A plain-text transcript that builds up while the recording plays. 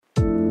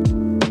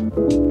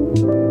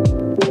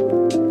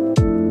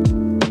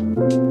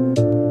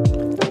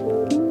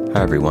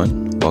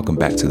everyone. Welcome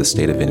back to the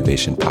State of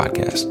Innovation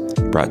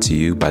podcast, brought to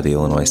you by the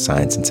Illinois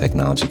Science and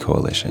Technology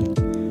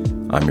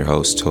Coalition. I'm your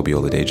host, Toby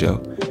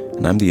Oladejo,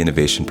 and I'm the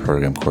Innovation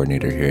Program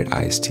Coordinator here at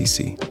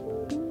ISTC.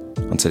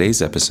 On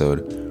today's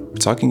episode, we're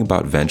talking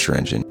about Venture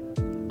Engine,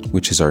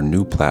 which is our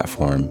new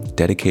platform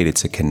dedicated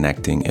to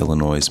connecting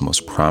Illinois'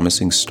 most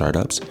promising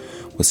startups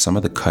with some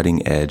of the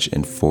cutting-edge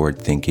and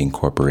forward-thinking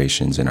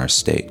corporations in our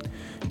state.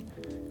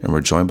 And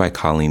we're joined by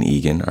Colleen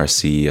Egan, our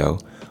CEO,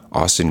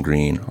 Austin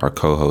Green, our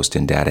co-host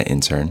and data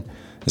intern,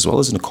 as well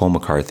as Nicole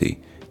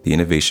McCarthy, the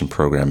Innovation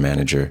Program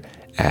Manager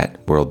at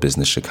World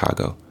Business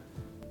Chicago,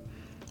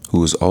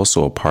 who is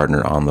also a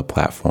partner on the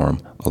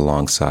platform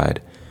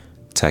alongside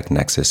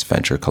TechNexus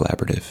Venture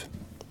Collaborative.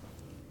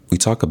 We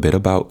talk a bit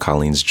about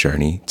Colleen's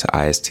journey to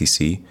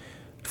ISTC,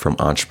 from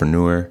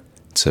entrepreneur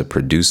to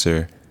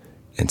producer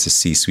and to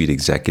C-suite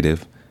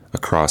executive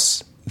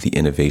across the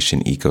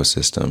innovation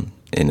ecosystem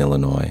in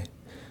Illinois.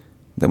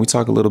 Then we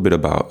talk a little bit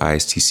about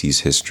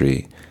ISTC's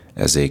history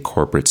as a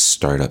corporate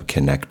startup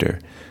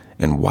connector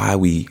and why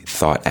we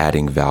thought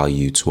adding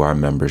value to our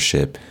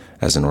membership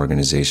as an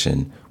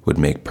organization would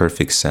make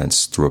perfect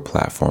sense through a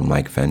platform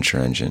like Venture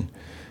Engine.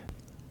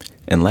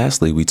 And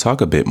lastly, we talk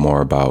a bit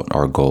more about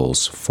our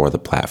goals for the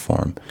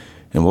platform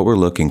and what we're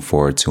looking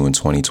forward to in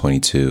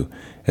 2022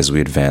 as we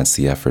advance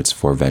the efforts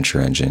for Venture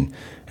Engine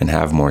and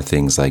have more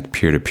things like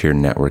peer-to-peer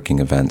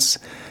networking events,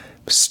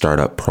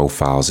 startup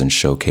profiles and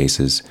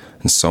showcases,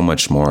 and so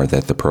much more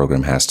that the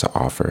program has to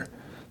offer.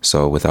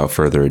 So without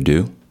further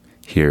ado,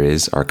 here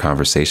is our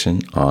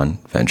conversation on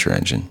Venture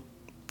Engine.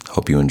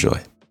 Hope you enjoy.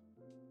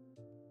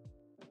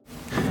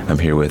 I'm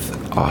here with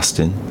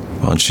Austin.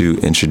 Why don't you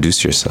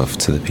introduce yourself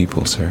to the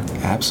people, sir?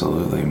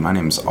 Absolutely. My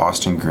name is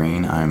Austin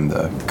Green. I'm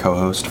the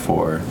co-host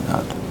for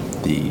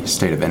the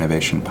State of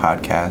Innovation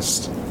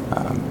podcast,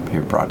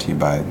 here brought to you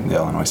by the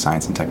Illinois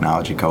Science and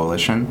Technology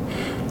Coalition.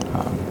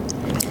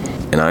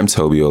 And I'm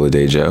Toby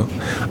Oladejo.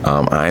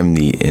 I'm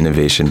the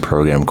Innovation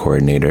Program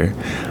Coordinator.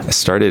 I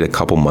started a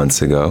couple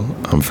months ago.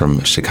 I'm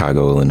from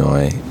Chicago,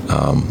 Illinois.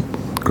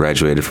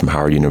 Graduated from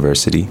Howard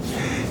University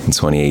in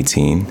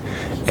 2018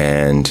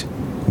 and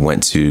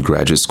went to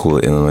graduate school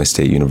at Illinois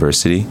State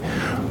University.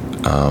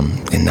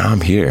 And now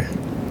I'm here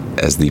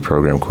as the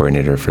program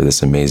coordinator for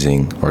this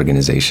amazing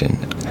organization.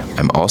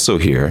 I'm also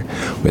here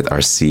with our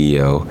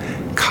CEO,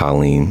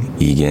 Colleen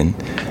Egan,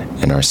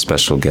 and our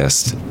special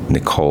guest,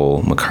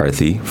 Nicole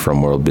McCarthy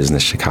from World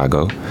Business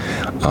Chicago.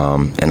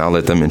 And I'll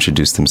let them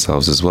introduce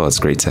themselves as well. It's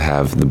great to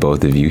have the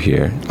both of you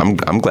here. I'm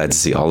glad to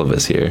see all of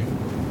us here.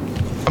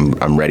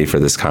 I'm ready for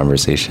this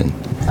conversation.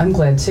 I'm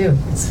glad too.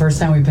 It's the first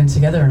time we've been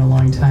together in a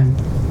long time.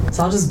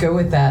 So I'll just go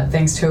with that.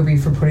 Thanks, Toby,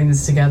 for putting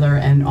this together,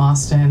 and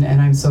Austin,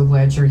 and I'm so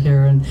glad you're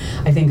here. And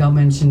I think I'll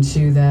mention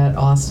too that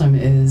Austin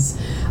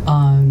is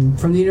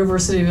from the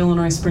University of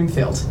Illinois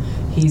Springfield.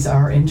 He's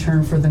our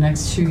intern for the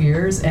next 2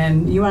 years.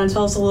 And you want to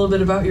tell us a little bit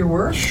about your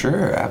work?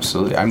 Sure,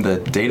 absolutely. I'm the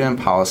data and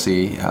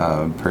policy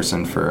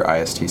person for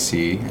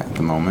ISTC at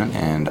the moment,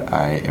 and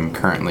I am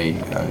currently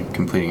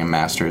completing a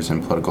master's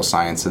in political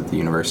science at the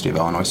University of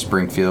Illinois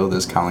Springfield,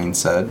 as Colleen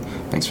said.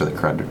 Thanks for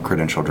the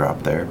credential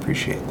drop there.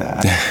 Appreciate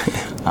that.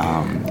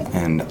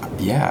 And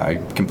yeah, I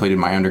completed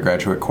my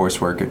undergraduate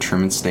coursework at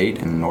Truman State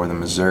in northern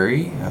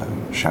Missouri.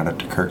 Shout out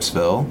to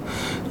Kirksville.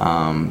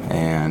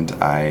 And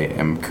I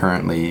am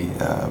currently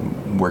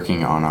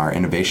working on our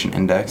innovation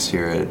index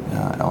here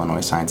at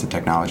Illinois Science and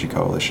Technology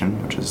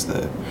Coalition, which is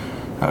the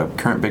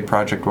current big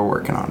project we're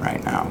working on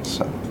right now.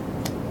 So,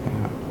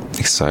 yeah.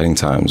 Exciting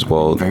times.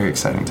 Well, very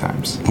exciting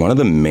times. One of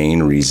the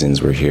main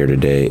reasons we're here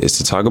today is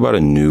to talk about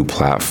a new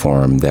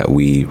platform that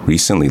we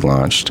recently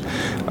launched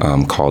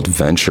called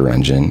Venture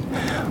Engine.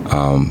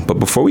 But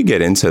before we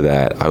get into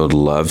that, I would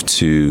love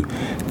to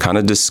kind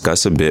of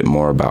discuss a bit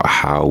more about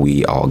how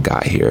we all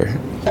got here,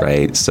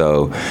 right?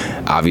 So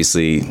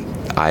obviously,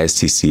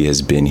 ISTC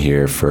has been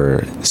here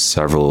for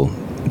several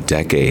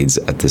decades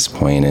at this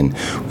point, and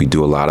we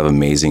do a lot of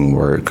amazing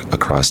work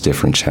across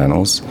different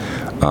channels.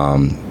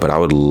 But I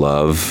would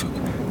love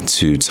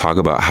to talk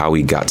about how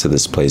we got to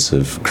this place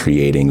of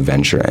creating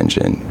Venture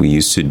Engine. We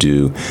used to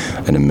do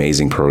an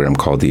amazing program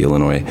called the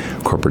Illinois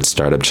Corporate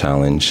Startup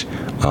Challenge,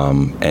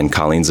 and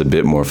Colleen's a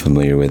bit more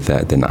familiar with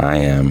that than I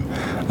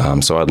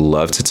am. So I'd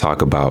love to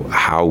talk about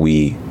how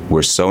we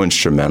were so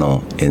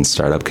instrumental in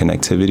startup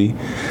connectivity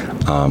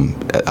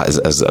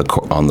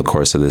on the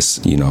course of this,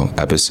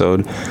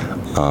 episode.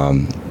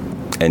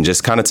 And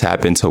just kind of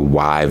tap into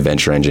why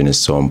Venture Engine is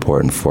so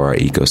important for our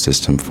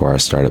ecosystem, for our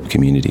startup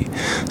community.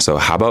 So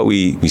how about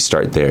we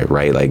start there,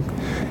 right? Like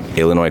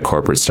Illinois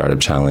Corporate Startup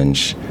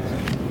Challenge.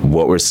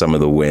 What were some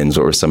of the wins?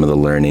 What were some of the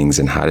learnings?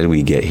 And how did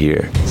we get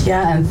here?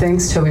 Yeah, and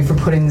thanks, Toby, for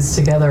putting this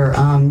together.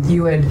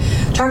 You had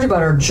talked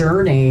about our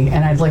journey,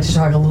 and I'd like to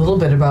talk a little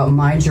bit about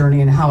my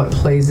journey and how it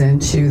plays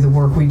into the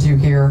work we do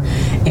here,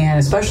 and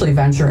especially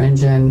Venture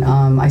Engine.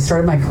 I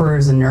started my career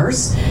as a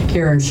nurse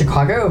here in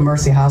Chicago at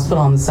Mercy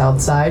Hospital on the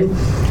South Side,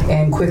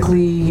 and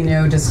quickly,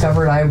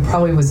 discovered I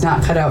probably was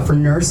not cut out for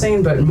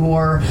nursing, but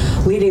more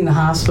leading the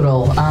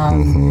hospital.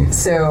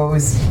 So it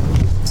was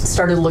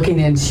started looking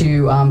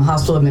into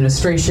hospital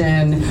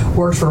administration,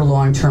 worked for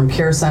long-term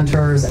care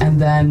centers, and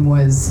then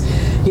was,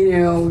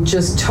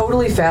 just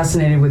totally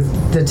fascinated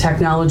with the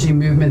technology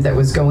movement that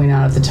was going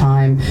on at the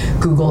time.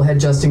 Google had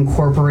just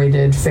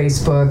incorporated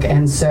Facebook,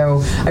 and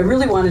so I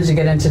really wanted to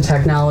get into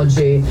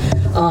technology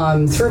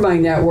through my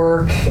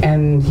network,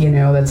 and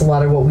that's a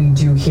lot of what we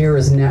do here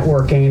is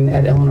networking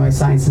at Illinois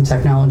Science and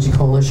Technology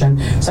Coalition.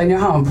 So I know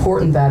how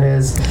important that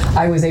is.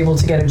 I was able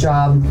to get a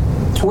job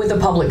with a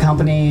public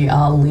company,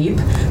 Leap,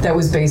 that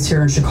was based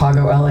here in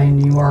Chicago, LA, and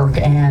New York,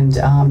 and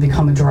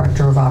become a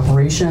director of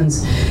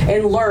operations,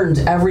 and learned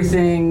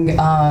everything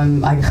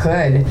I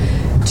could,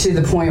 to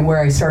the point where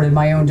I started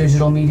my own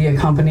digital media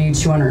company,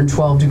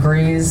 212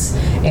 Degrees,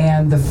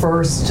 and the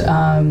first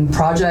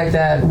project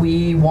that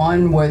we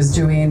won was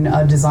doing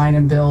a design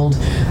and build.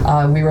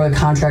 We were a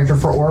contractor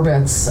for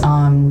Orbitz,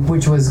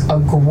 which was a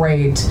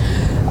great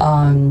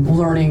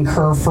learning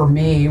curve for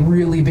me,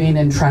 really being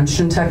entrenched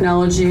in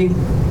technology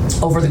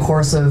over the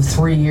course of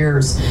 3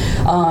 years.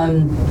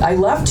 I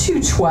left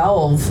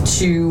 212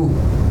 to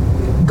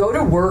go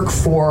to work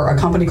for a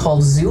company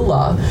called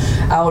Zula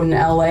out in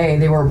LA.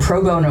 They were a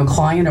pro bono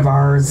client of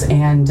ours,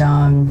 and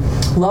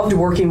loved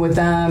working with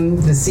them.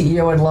 The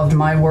CEO had loved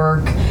my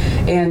work,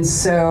 and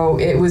so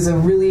it was a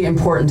really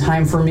important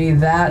time for me,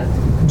 that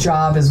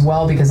job as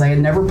well, because I had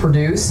never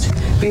produced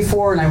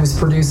before, and I was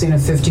producing a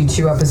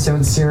 52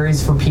 episode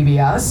series for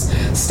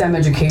PBS, STEM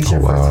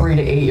education for 3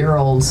 to 8 year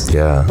olds.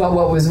 Yeah. But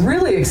what was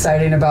really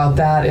exciting about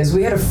that is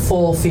we had a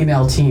full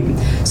female team.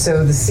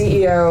 So the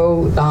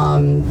CEO,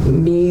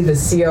 me, the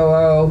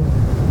COO,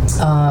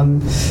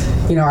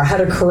 our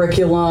head of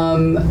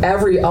curriculum,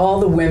 all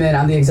the women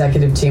on the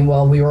executive team,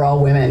 we were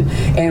all women,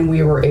 and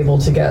we were able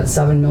to get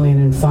 $7 million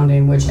in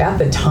funding, which at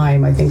the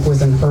time I think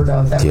was unheard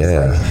of. That was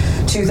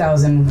like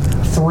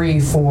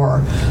 2003,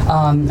 2004.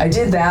 I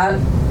did that,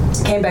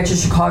 came back to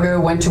Chicago,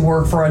 went to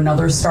work for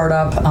another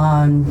startup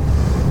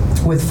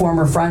with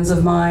former friends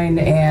of mine,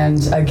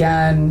 and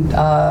again,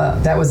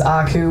 that was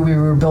Aku. We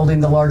were building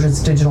the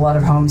largest digital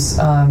out-of-homes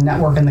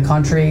network in the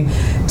country.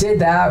 Did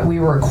that. We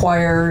were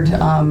acquired.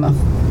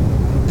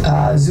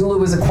 Zula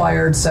was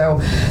acquired. So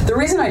the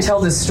reason I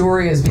tell this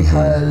story is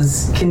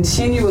because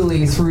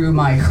continually through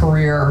my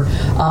career,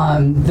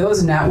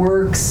 those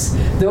networks,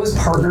 those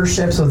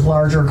partnerships with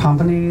larger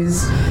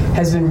companies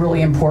has been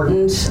really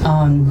important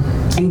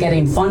in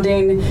getting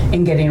funding,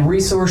 in getting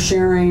resource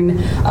sharing,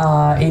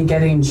 in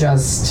getting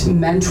just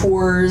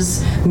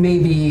mentors,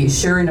 maybe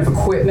sharing of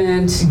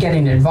equipment,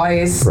 getting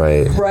advice.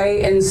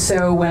 Right. And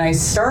so when I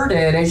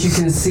started, as you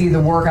can see,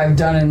 the work I've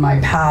done in my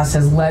past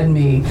has led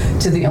me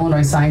to the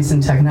Illinois Science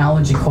and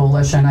Technology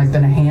Coalition. I've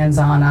been a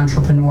hands-on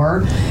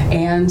entrepreneur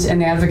and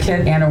an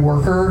advocate and a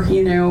worker,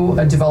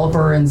 a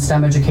developer in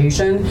STEM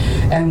education,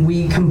 and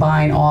we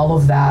combine all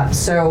of that.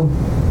 So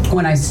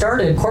when I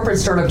started, Corporate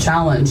Startup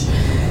Challenge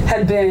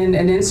had been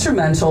an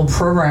instrumental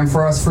program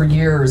for us for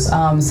years.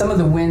 Some of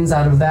the wins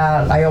out of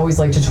that, I always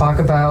like to talk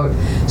about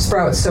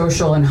Sprout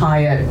Social and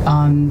Hyatt.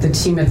 The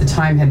team at the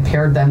time had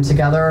paired them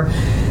together.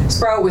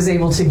 Sprout was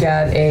able to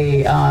get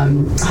a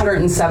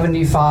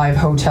 175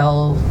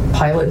 hotel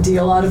pilot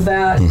deal out of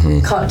that,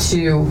 cut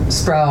to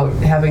Sprout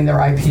having their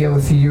IPO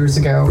a few years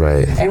ago.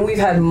 And we've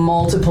had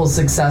multiple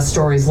success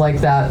stories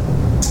like that.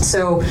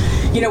 So,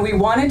 we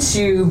wanted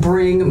to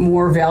bring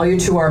more value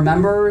to our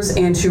members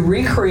and to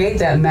recreate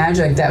that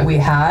magic that we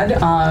had,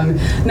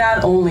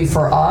 not only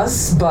for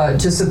us, but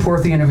to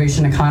support the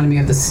innovation economy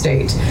of the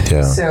state.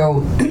 So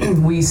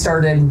we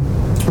started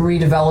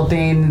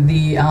redeveloping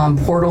the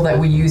portal that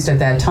we used at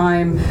that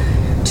time,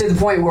 to the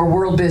point where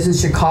World Business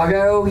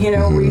Chicago,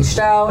 reached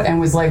out and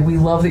was like, we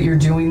love that you're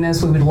doing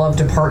this. We would love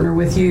to partner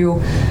with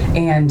you.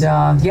 And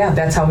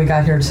that's how we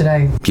got here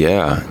today.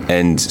 Yeah.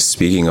 And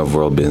speaking of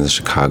World Business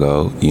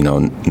Chicago,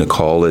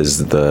 Nicole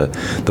is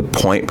the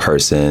point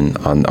person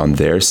on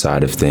their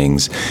side of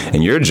things.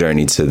 And your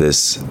journey to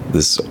this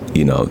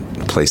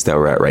place that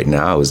we're at right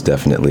now is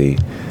definitely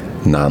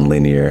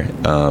non-linear,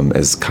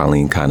 as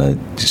Colleen kind of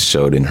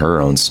showed in her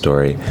own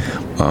story.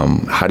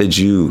 How did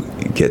you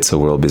get to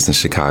World Business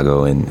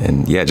Chicago,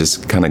 and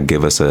just kind of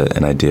give us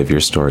an idea of your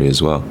story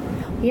as well?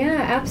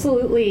 Yeah,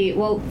 absolutely.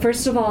 Well,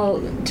 first of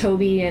all,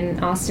 Toby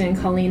and Austin and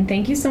Colleen,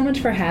 thank you so much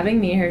for having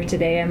me here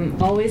today. I'm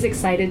always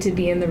excited to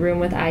be in the room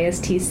with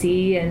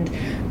ISTC, and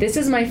this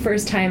is my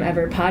first time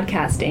ever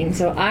podcasting,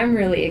 so I'm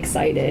really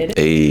excited.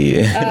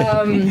 Hey.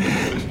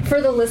 For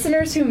the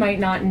listeners who might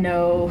not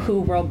know who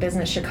World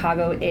Business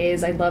Chicago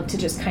is, I'd love to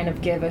just kind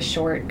of give a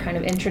short kind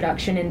of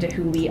introduction into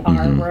who we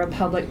are. We're a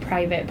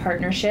public-private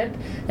partnership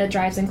that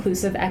drives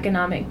inclusive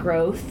economic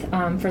growth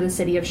for the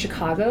city of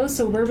Chicago,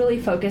 so we're really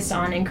focused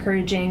on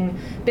encouraging encouraging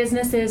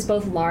businesses,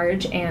 both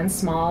large and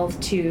small,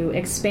 to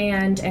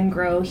expand and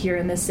grow here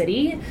in the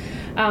city.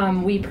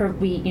 We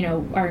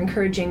are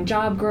encouraging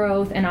job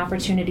growth and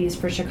opportunities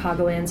for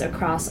Chicagoans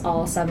across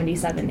all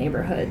 77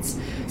 neighborhoods.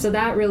 So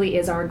that really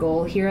is our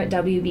goal here at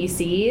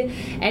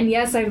WBC. And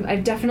yes,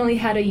 I've definitely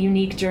had a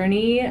unique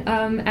journey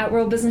at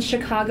World Business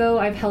Chicago.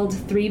 I've held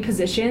 3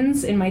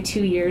 positions in my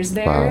 2 years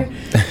there.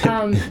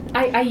 Wow.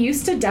 I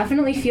used to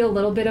definitely feel a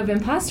little bit of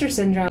imposter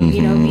syndrome,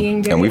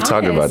 being very And we've honest.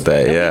 talked about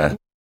that, yeah.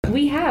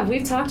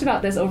 We've talked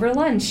about this over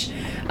lunch,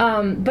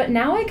 but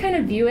now I kind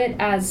of view it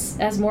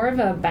as more of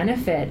a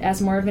benefit,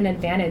 as more of an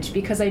advantage,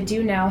 because I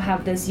do now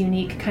have this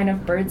unique kind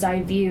of bird's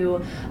eye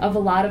view of a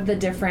lot of the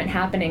different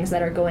happenings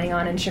that are going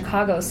on in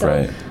Chicago. So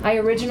right. I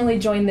originally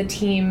joined the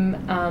team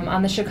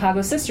on the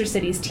Chicago Sister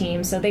Cities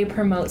team, so they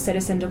promote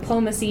citizen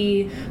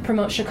diplomacy,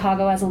 promote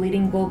Chicago as a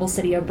leading global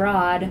city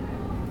abroad,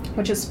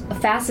 which is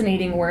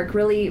fascinating work,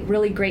 really,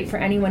 really great for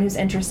anyone who's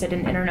interested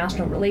in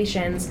international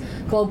relations,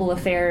 global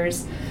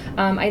affairs.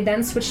 I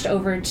then switched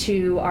over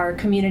to our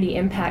community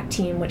impact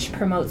team, which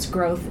promotes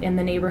growth in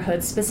the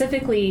neighborhoods,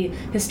 specifically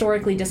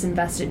historically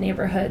disinvested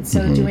neighborhoods.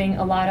 So doing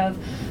a lot of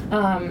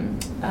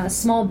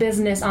small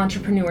business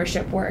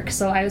entrepreneurship work.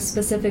 So I was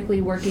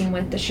specifically working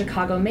with the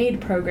Chicago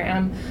Made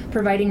program,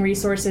 providing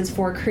resources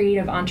for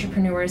creative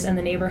entrepreneurs in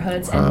the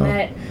neighborhoods, and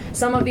met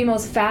some of the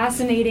most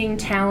fascinating,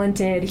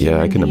 talented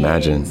human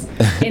beings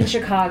in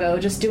Chicago,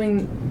 just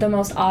doing the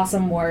most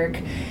awesome work.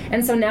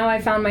 And so now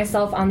I found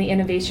myself on the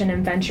innovation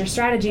and venture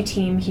strategy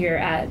team here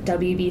at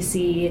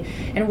WBC,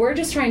 and we're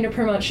just trying to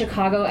promote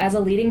Chicago as a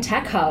leading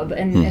tech hub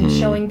and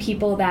showing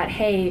people that,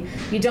 hey,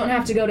 you don't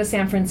have to go to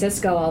San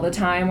Francisco all the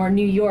time or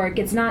New York.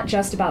 It's not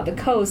just about the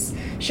coast.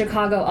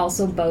 Chicago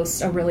also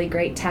boasts a really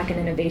great tech and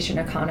innovation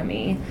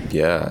economy.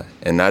 Yeah,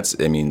 and that's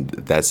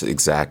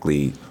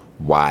exactly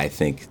why I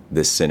think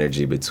this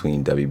synergy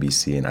between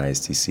WBC and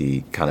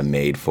ISTC kind of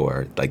made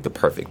for like the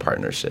perfect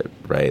partnership,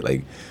 right?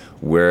 Like,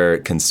 we're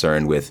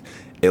concerned with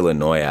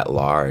Illinois at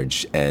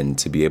large, and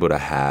to be able to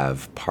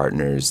have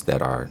partners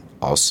that are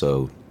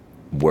also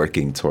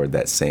working toward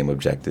that same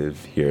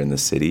objective here in the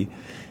city,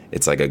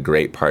 it's like a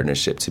great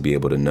partnership to be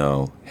able to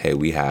know, hey,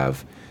 we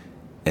have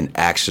an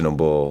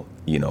actionable,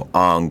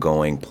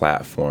 ongoing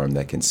platform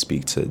that can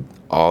speak to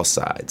all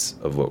sides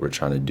of what we're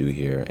trying to do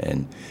here.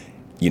 And,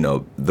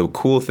 the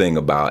cool thing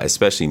about,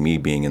 especially me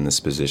being in this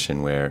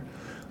position where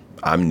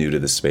I'm new to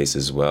the space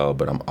as well,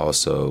 but I'm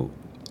also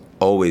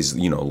always,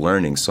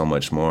 learning so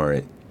much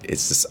more.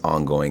 It's this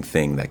ongoing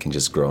thing that can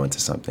just grow into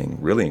something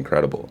really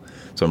incredible.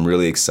 So I'm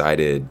really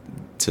excited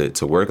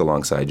to work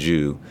alongside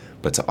you,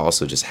 but to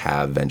also just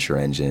have Venture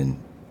Engine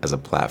as a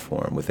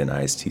platform within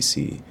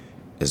ISTC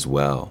as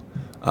well.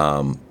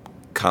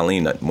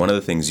 Colleen, one of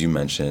the things you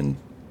mentioned,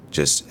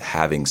 just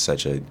having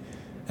such an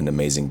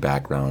amazing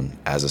background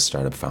as a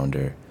startup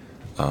founder,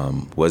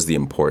 was the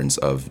importance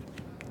of,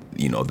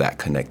 that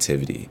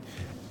connectivity.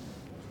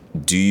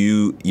 Do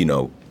you,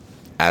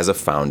 as a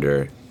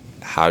founder,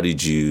 how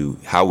would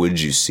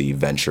you see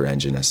Venture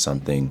Engine as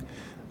something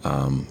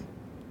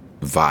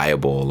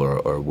viable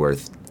or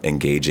worth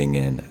engaging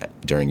in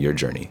during your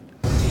journey?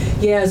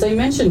 Yeah, as I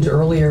mentioned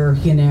earlier,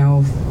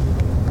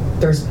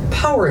 there's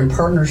power in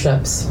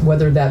partnerships,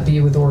 whether that be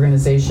with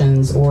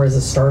organizations or as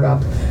a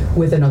startup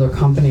with another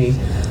company.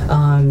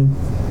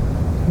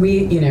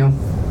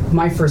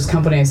 My first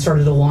company I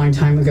started a long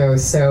time ago,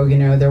 so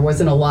there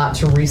wasn't a lot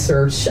to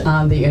research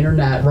on the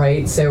internet,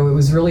 right? So it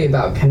was really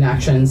about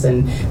connections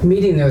and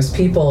meeting those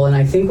people, and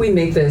I think we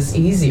make this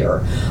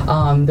easier.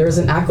 There's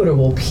an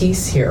equitable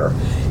piece here.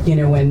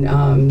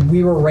 When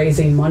we were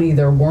raising money,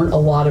 there weren't a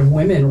lot of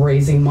women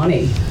raising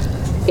money,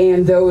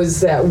 and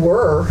those that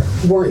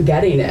weren't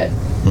getting it.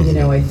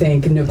 I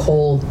think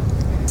Nicole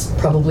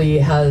probably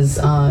has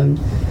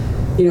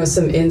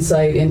some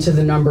insight into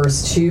the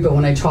numbers too, but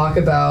when I talk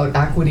about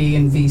equity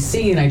in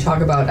VC and I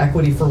talk about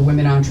equity for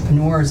women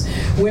entrepreneurs,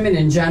 women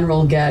in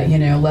general get,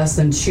 less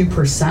than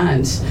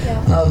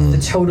 2% of the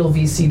total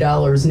VC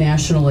dollars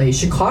nationally.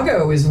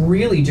 Chicago is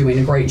really doing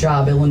a great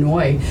job.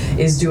 Illinois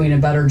is doing a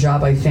better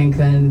job, I think,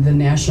 than the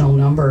national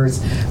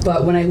numbers.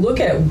 But when I look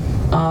at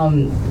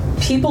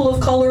people of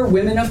color,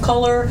 women of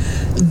color,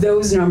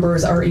 those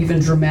numbers are even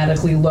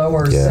dramatically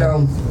lower. Yeah.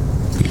 So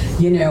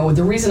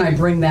the reason I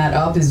bring that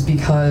up is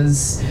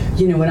because,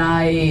 when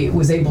I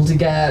was able to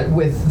get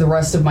with the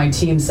rest of my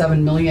team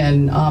 $7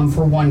 million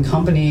for one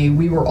company,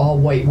 we were all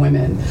white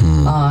women.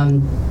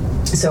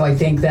 So I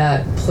think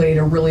that played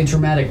a really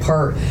dramatic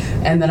part.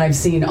 And then I've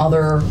seen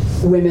other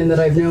women that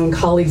I've known,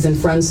 colleagues and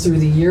friends through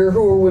the year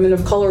who were women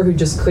of color who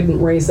just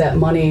couldn't raise that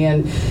money.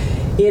 And,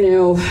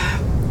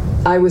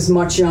 I was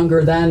much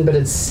younger then, but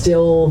it's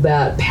still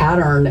that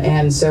pattern,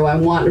 and so I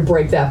want to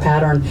break that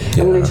pattern. Yeah.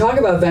 And when I talk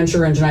about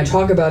Venture Engine, I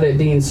talk about it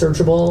being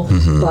searchable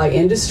by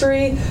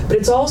industry, but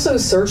it's also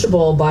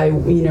searchable by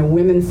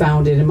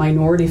women-founded and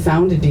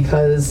minority-founded,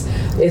 because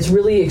it's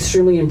really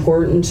extremely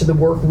important to the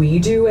work we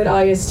do at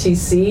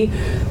ISTC.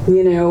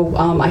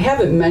 I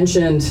haven't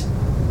mentioned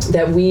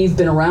that we've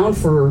been around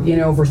for,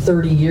 over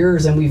 30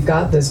 years, and we've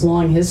got this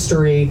long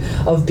history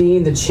of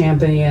being the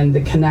champion,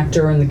 the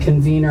connector, and the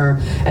convener.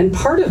 And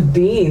part of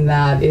being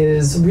that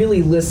is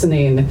really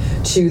listening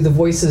to the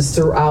voices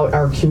throughout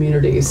our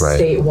communities,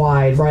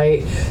 statewide,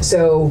 right?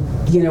 So,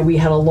 we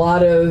had a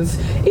lot of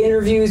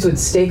interviews with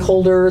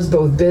stakeholders,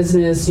 both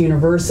business,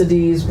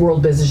 universities,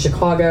 World Business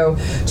Chicago,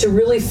 to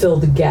really fill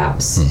the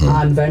gaps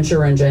on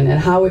Venture Engine and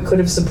how it could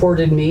have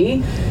supported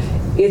me.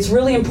 It's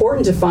really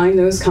important to find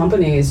those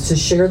companies to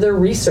share their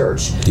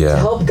research, to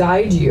help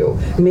guide you,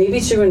 maybe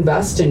to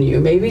invest in you,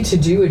 maybe to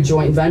do a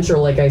joint venture,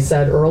 like I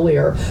said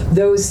earlier.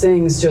 Those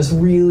things just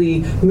really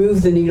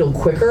move the needle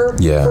quicker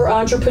for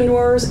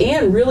entrepreneurs,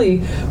 and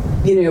really,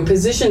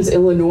 positions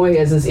Illinois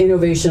as this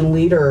innovation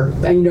leader.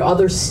 And,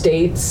 other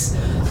states,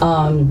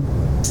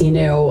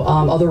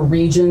 other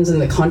regions in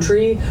the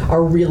country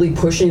are really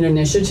pushing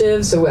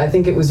initiatives. So I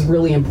think it was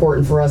really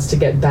important for us to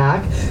get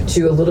back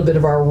to a little bit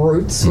of our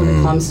roots when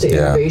it comes to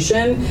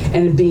innovation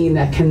and being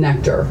that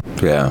connector.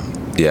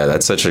 Yeah,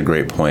 that's such a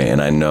great point.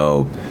 And I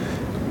know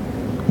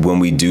when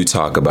we do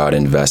talk about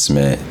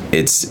investment,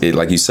 it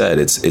like you said,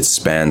 it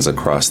spans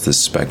across the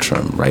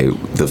spectrum, right?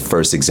 The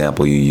first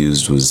example you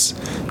used was,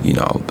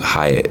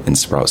 Hyatt and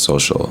Sprout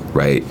Social,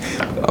 right?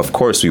 Of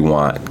course, we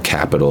want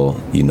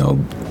capital,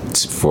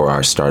 for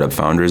our startup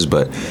founders,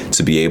 but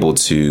to be able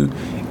to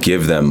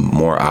give them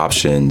more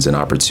options and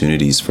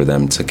opportunities for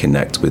them to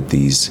connect with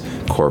these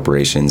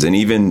corporations, and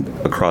even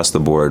across the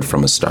board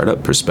from a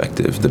startup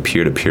perspective, the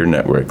peer-to-peer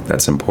network,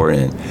 that's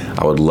important.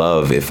 I would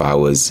love if I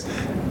was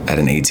at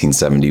an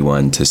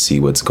 1871 to see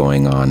what's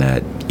going on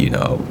at,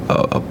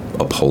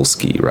 a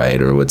Polsky, right?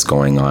 Or what's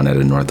going on at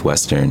a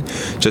Northwestern,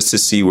 just to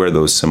see where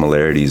those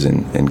similarities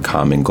and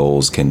common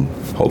goals can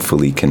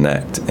hopefully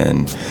connect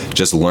and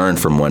just learn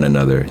from one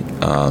another.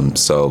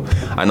 So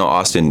I know,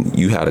 Austin,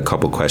 you had a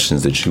couple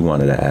questions that you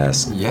wanted to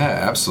ask. Yeah,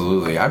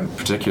 absolutely. I'm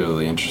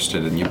particularly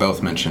interested in, you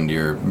both mentioned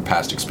your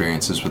past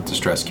experiences with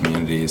distressed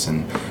communities,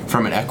 and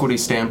from an equity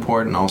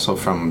standpoint and also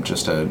from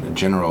just a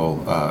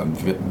general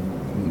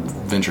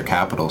venture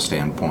capital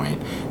standpoint,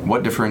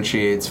 what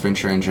differentiates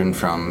Venture Engine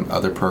from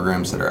other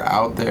programs that are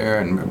out there,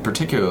 and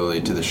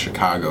particularly to the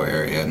Chicago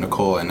area?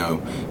 Nicole, I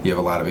know you have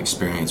a lot of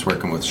experience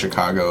working with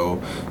Chicago,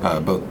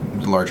 both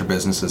larger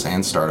businesses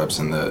and startups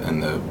in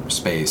the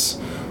space.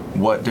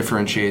 What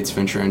differentiates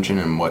Venture Engine,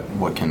 and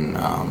what can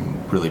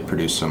really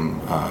produce some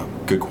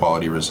good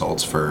quality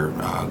results for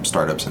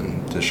startups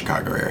in the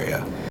Chicago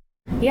area?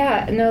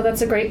 Yeah, no,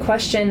 that's a great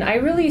question. I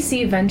really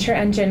see Venture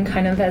Engine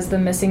kind of as the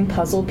missing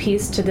puzzle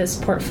piece to this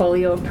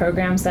portfolio of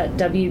programs that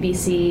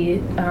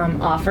WBC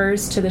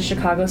offers to the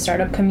Chicago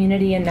startup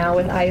community, and now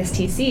with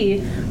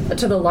ISTC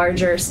to the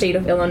larger state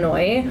of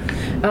Illinois.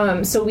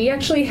 So we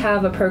actually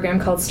have a program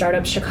called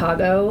Startup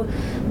Chicago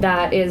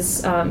that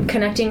is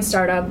connecting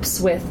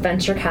startups with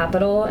venture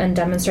capital and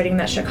demonstrating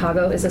that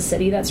Chicago is a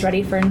city that's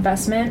ready for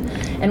investment.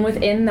 And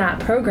within that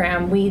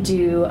program, we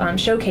do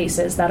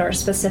showcases that are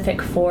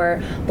specific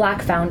for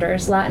Black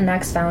founders,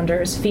 Latinx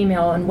founders,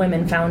 female and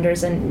women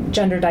founders, and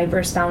gender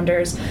diverse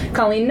founders.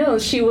 Colleen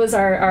knows she was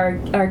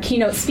our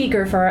keynote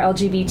speaker for our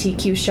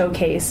LGBTQ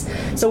showcase.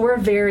 So we're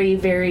very,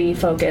 very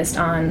focused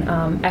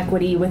on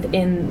equity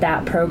within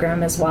that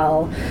program as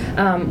well.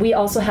 We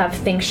also have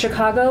Think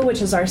Chicago,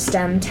 which is our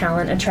STEM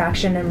talent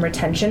attraction and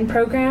retention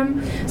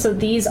program. So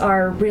these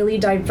are really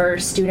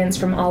diverse students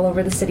from all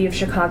over the city of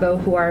Chicago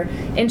who are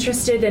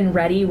interested and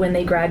ready when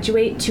they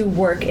graduate to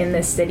work in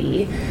this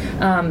city.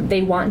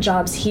 They want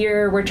jobs here.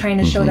 We're trying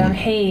to show them,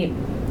 hey,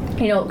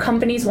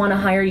 companies want to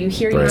hire you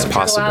here. You don't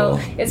have to go out.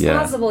 It's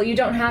possible. You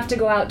don't have to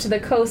go out to the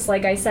coast.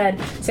 Like I said,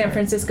 San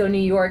Francisco, New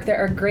York, there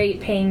are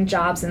great paying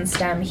jobs in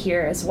STEM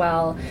here as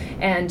well.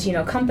 And,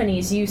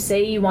 companies, you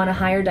say you want to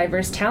hire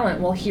diverse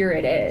talent. Well, here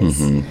it is.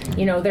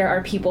 There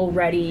are people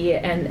ready,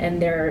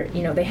 and they're,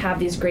 they have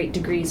these great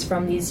degrees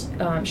from these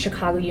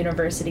Chicago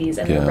universities,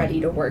 and they're ready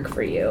to work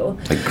for you.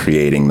 Like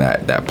creating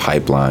that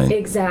pipeline.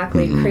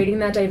 Exactly. Creating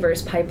that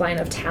diverse pipeline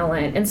of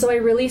talent. And so I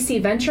really see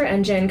Venture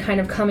Engine kind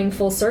of coming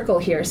full circle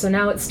here. So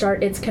now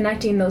it's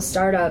connecting those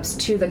startups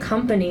to the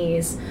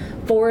companies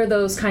for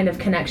those kind of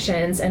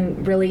connections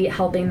and really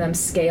helping them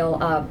scale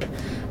up.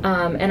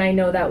 And I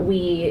know that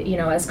we,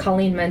 as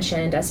Colleen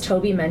mentioned, as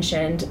Toby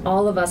mentioned,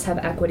 all of us have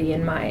equity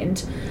in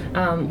mind.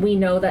 We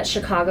know that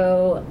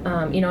Chicago,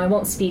 I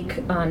won't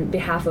speak on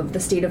behalf of the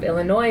state of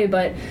Illinois,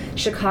 but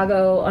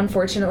Chicago,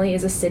 unfortunately,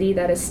 is a city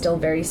that is still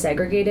very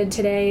segregated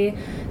today.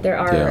 There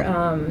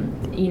are,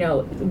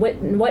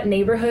 what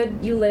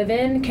neighborhood you live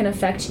in can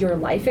affect your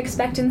life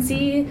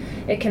expectancy.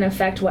 It can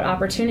affect what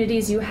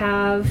opportunities you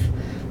have.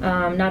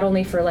 not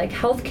only for like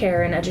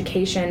healthcare and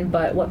education,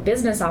 but what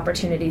business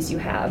opportunities you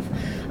have.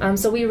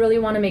 So we really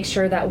want to make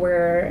sure that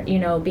we're,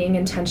 being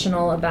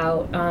intentional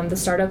about the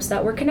startups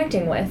that we're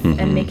connecting with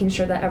and making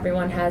sure that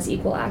everyone has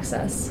equal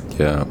access.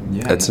 Yeah,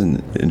 that's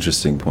an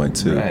interesting point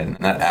too. Right, and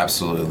that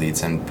absolutely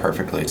leads in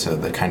perfectly to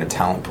the kind of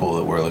talent pool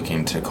that we're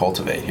looking to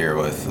cultivate here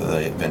with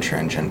the Venture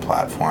Engine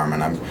platform.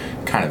 And I'm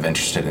kind of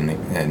interested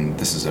in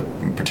this is a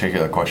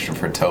particular question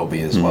for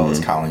Toby as well as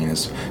Colleen,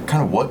 is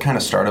kind of what kind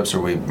of startups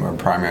are we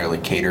primarily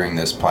catering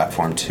this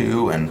platform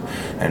to, and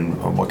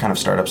what kind of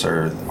startups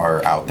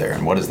are out there,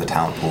 and what is the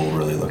talent pool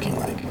really looking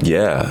like?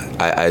 Yeah,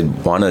 I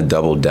want to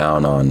double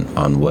down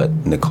on what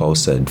Nicole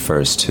said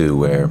first too,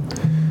 where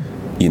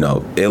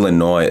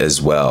Illinois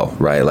as well,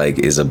 right? Like,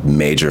 is a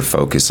major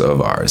focus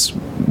of ours.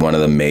 One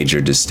of the major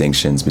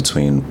distinctions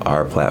between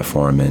our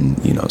platform and,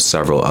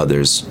 several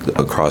others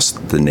across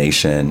the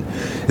nation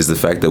is the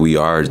fact that we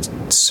are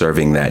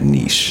serving that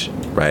niche,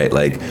 right?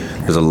 Like,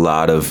 there's a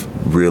lot of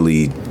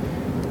really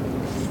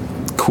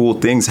cool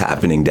things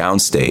happening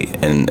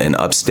downstate and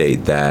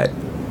upstate that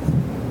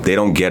they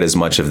don't get as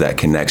much of that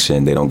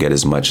connection. They don't get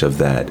as much of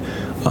that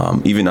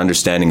even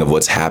understanding of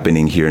what's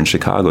happening here in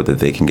Chicago that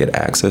they can get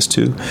access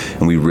to.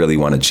 And we really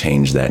want to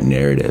change that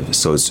narrative.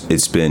 So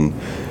it's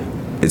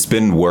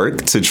been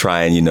work to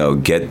try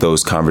and, get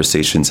those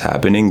conversations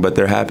happening, but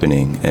they're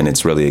happening. And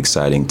it's really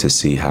exciting to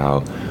see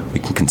how we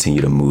can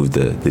continue to move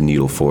the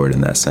needle forward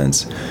in that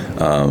sense.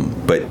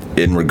 But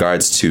in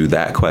regards to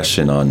that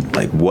question on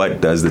like, what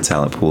does the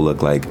talent pool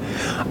look like?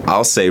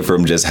 I'll say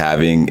from just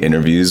having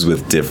interviews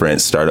with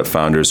different startup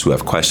founders who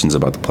have questions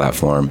about the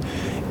platform,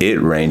 it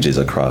ranges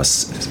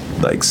across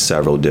like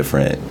several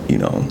different,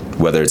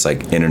 whether it's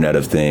like Internet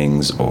of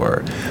Things,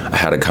 or I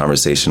had a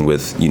conversation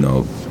with,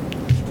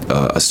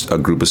 a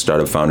group of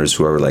startup founders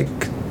who are like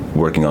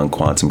working on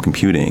quantum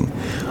computing,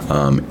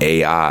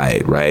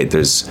 AI, right?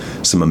 There's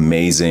some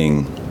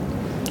amazing,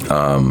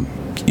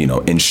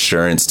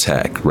 insurance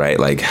tech, right?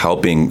 Like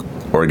helping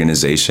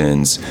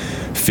organizations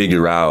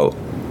figure out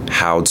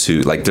how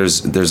to, like,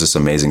 there's this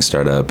amazing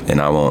startup, and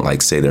I won't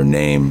like say their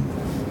name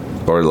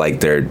or like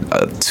they're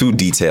too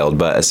detailed,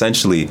 but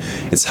essentially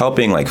it's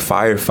helping like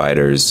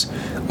firefighters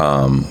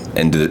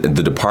and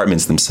the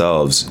departments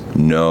themselves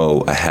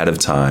know ahead of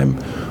time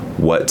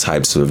what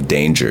types of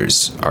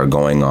dangers are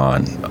going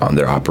on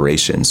their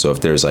operation. So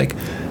if there's like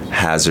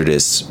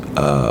hazardous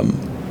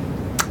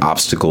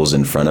obstacles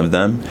in front of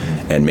them,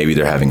 and maybe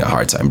they're having a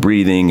hard time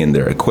breathing in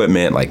their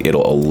equipment, like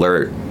it'll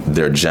alert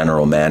their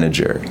general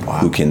manager,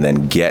 who can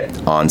then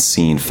get on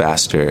scene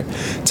faster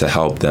to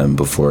help them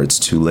before it's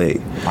too late.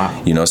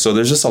 Wow. So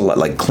there's just a lot,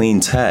 like clean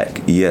tech,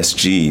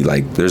 ESG,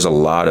 like there's a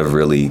lot of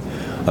really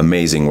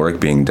amazing work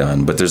being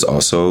done, but there's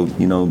also,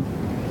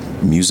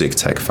 music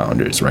tech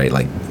founders, right?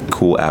 Like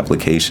cool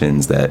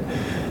applications that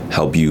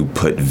help you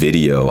put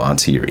video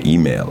onto your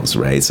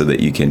emails, right? So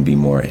that you can be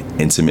more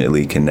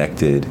intimately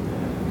connected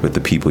with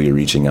the people you're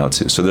reaching out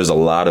to. So there's a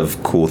lot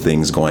of cool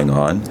things going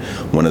on.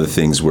 One of the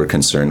things we're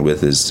concerned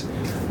with is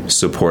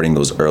supporting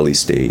those early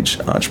stage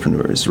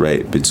entrepreneurs,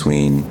 right?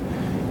 Between,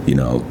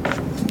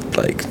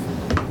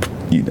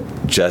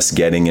 just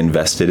getting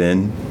invested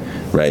in,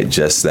 right?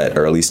 Just that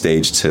early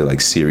stage to like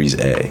Series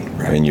A,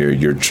 right? And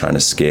you're trying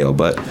to scale.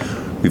 But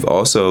we've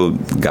also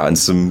gotten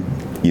some,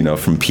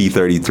 from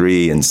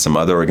P33 and some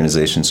other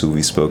organizations who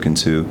we've spoken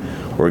to,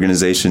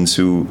 organizations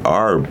who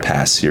are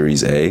past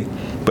Series A,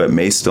 but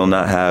may still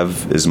not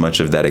have as much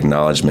of that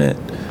acknowledgement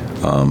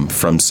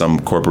from some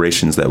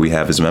corporations that we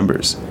have as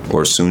members,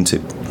 or soon to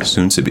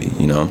be,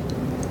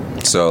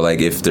 So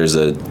like if there's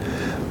a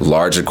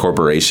larger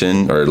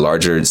corporation or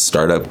larger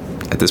startup,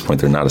 at this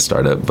point they're not a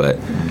startup, but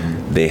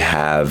they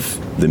have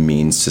the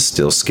means to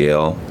still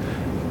scale,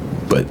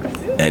 but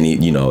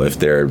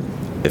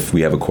if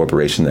we have a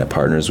corporation that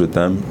partners with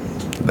them,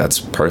 that's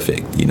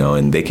perfect,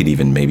 and they could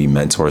even maybe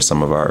mentor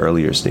some of our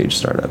earlier stage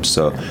startups.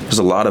 So there's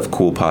a lot of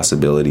cool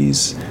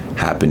possibilities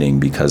happening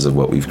because of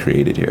what we've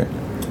created here.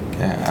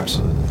 Yeah,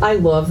 absolutely. I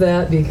love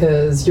that,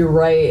 because you're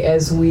right.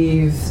 As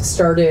we've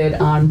started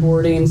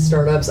onboarding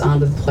startups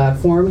onto the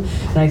platform,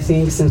 and I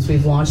think since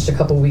we've launched a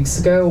couple weeks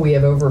ago, we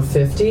have over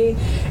 50,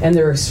 and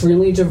they're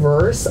extremely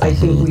diverse. I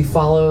think we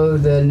follow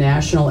the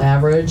national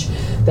average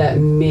that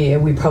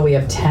we probably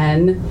have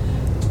 10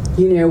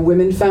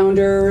 women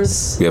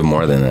founders. We have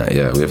more than that,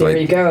 yeah. We have there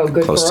you go.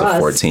 Good close for to us.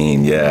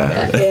 14,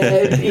 yeah.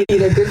 And,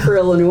 good for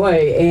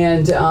Illinois.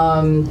 And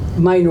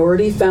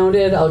minority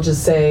founded, I'll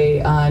just say,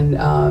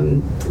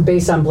 on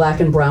based on Black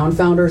and brown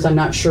founders. I'm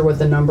not sure what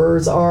the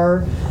numbers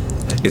are.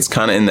 It's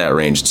kind of in that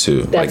range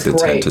too, That's like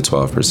the great. 10 to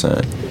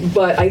 12%.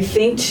 But I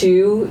think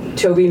too,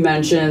 Toby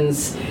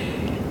mentions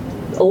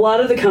a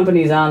lot of the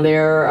companies on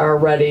there are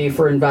ready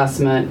for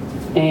investment.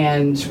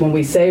 And when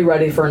we say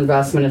ready for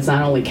investment, it's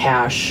not only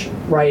cash,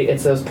 right?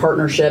 It's those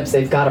partnerships.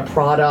 They've got a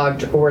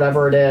product or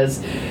whatever it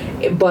is.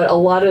 but a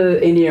lot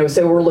of,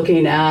 so we're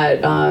looking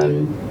at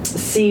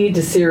seed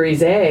to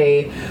Series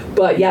A,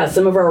 but yeah,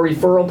 some of our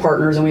referral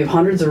partners, and we have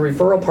hundreds of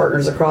referral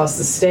partners across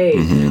the state,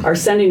 are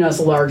sending us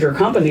larger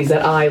companies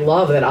that I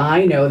love, that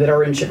I know, that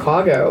are in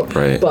Chicago,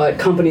 but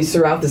companies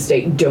throughout the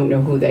state don't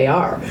know who they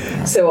are.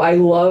 So I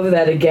love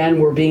that, again,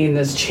 we're being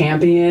this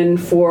champion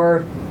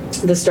for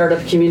the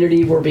startup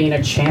community. We're being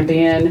a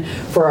champion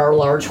for our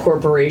large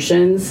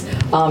corporations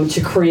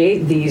to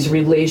create these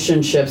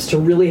relationships to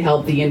really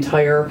help the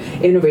entire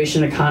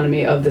innovation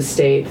economy of the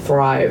state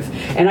thrive.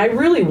 And I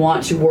really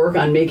want to work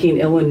on making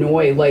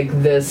Illinois like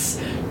this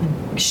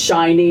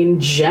shining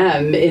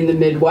gem in the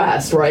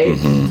Midwest, right?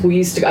 I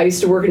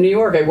used to work in New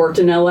York. I worked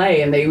in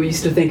LA, and they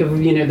used to think of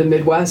the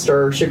Midwest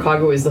or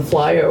Chicago as the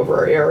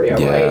flyover area,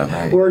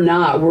 right? We're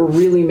not. We're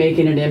really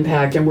making an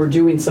impact, and we're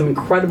doing some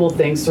incredible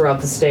things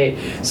throughout the state.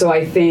 So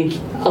I think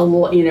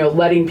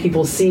letting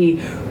people see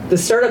the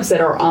startups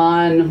that are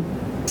on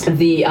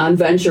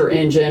Venture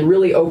Engine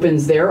really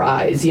opens their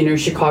eyes.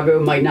 Chicago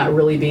might not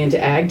really be into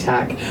ag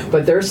tech,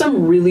 but there's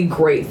some really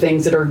great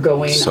things that are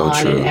going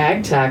on in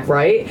ag tech,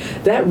 right?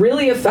 That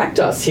really affect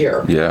us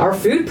here. Our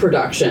food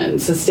production,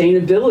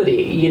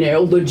 sustainability,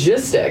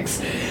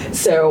 logistics.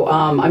 So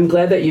I'm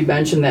glad that you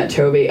mentioned that,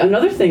 Toby.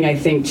 Another thing I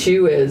think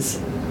too is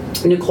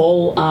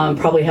Nicole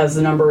probably has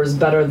the numbers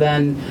better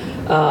than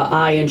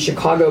I in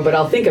Chicago, but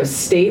I'll think of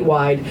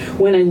statewide.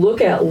 When I look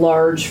at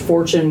large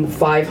Fortune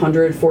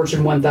 500,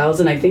 Fortune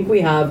 1000, I think we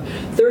have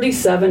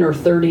 37 or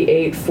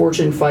 38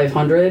 Fortune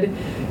 500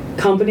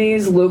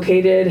 companies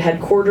located,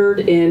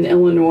 headquartered in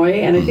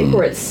Illinois, and I think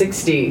we're at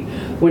 60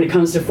 when it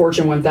comes to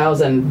Fortune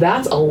 1000.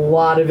 That's a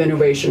lot of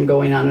innovation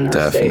going on in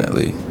our state.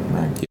 Definitely.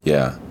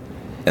 Yeah.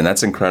 And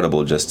that's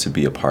incredible just to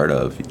be a part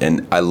of.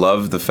 And I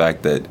love the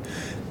fact that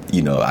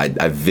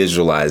I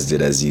visualized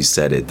it as you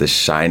said it, the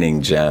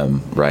shining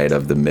gem, right,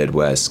 of the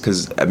Midwest.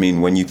 Because,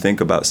 when you think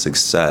about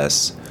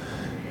success,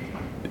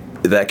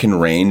 that can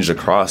range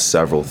across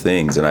several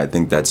things. And I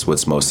think that's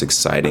what's most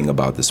exciting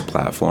about this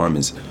platform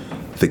is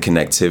the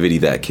connectivity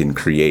that can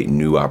create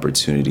new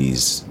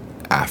opportunities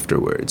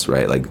afterwards,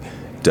 right? Like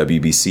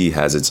WBC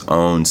has its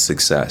own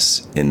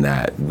success in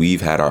that.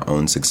 We've had our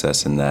own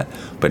success in that.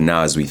 But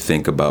now as we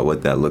think about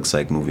what that looks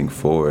like moving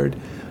forward,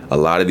 a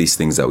lot of these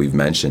things that we've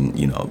mentioned,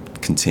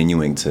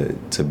 continuing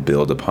to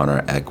build upon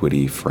our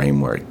equity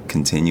framework,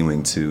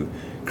 continuing to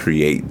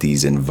create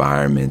these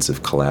environments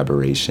of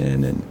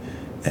collaboration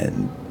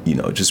and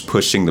just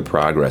pushing the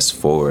progress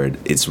forward.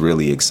 It's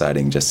really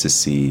exciting just to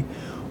see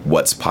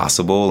what's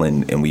possible.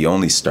 And we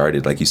only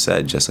started, like you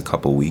said, just a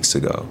couple weeks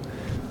ago.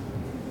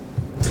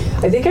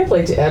 I think I'd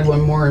like to add one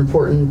more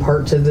important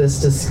part to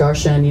this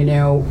discussion.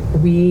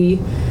 We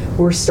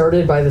were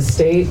started by the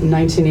state in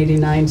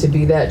 1989 to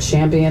be that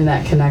champion,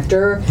 that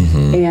connector,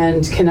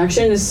 and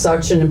connection is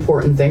such an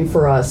important thing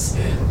for us.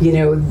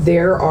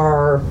 There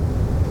are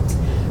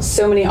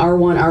so many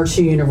R1,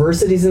 R2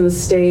 universities in the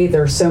state.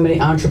 There are so many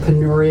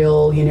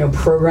entrepreneurial,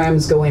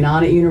 programs going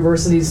on at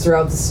universities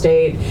throughout the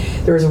state.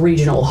 There's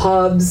regional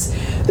hubs.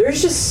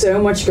 There's just so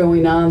much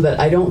going on that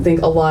I don't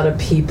think a lot of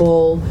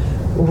people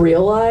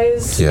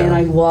realize, and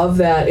I love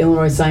that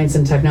Illinois Science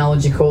and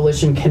Technology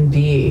Coalition can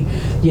be,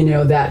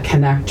 that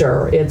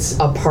connector. It's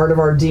a part of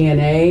our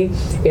DNA.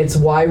 It's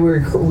why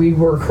we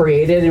were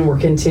created, and we're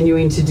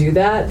continuing to do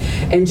that.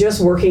 And just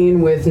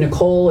working with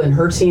Nicole and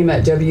her team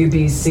at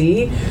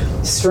WBC,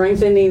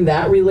 strengthening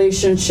that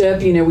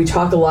relationship. We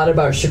talk a lot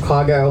about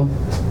Chicago.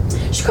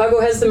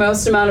 Chicago has the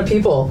most amount of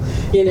people,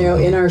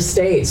 in our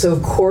state. So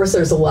of course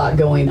there's a lot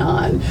going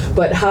on.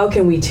 But how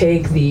can we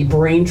take the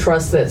brain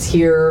trust that's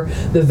here,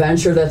 the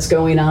venture that's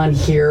going on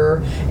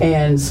here,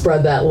 and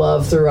spread that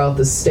love throughout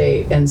the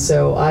state? And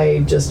so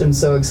I just am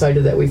so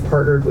excited that we've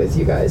partnered with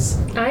you guys.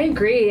 I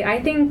agree. I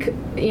think,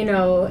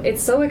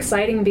 it's so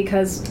exciting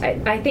because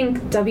I think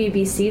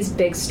WBC's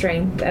big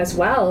strength as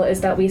well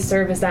is that we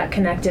serve as that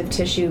connective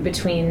tissue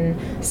between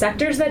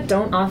sectors that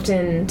don't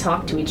often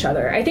talk to each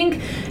other. I think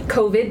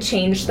COVID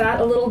changed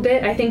that a little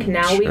bit. I think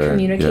now we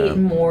communicate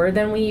more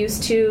than we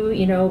used to,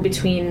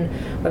 between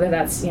whether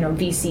that's,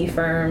 VC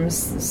firms,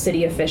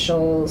 city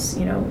officials,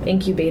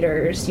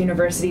 incubators,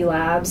 university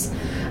labs.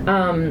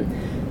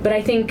 But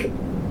I think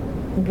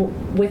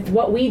with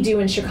what we do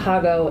in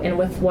Chicago and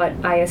with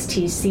what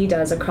ISTC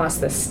does across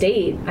the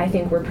state, I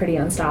think we're pretty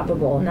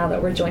unstoppable now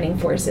that we're joining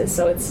forces.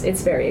 So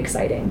it's very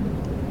exciting.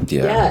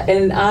 Yeah,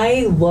 and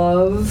I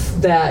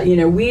love that,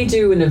 we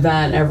do an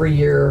event every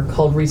year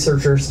called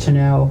Researchers to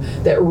Know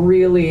that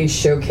really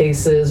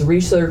showcases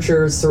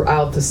researchers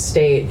throughout the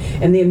state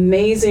and the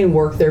amazing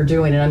work they're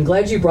doing. And I'm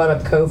glad you brought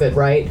up COVID,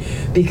 right?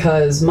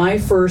 Because my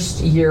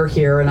first year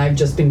here, and I've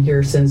just been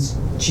here since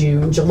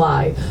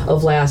July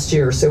of last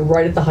year, so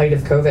right at the height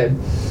of COVID,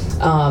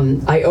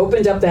 I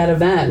opened up that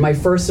event, my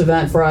first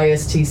event for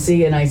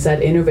ISTC, and I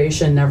said,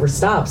 innovation never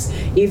stops,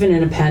 even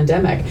in a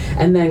pandemic.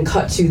 And then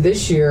cut to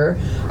this year,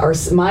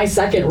 my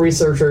second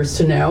Researchers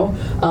to Know,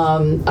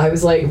 I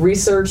was like,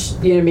 research,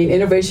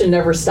 innovation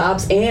never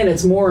stops, and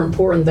it's more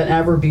important than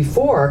ever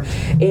before.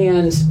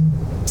 And,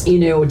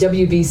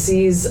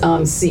 WBC's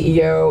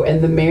CEO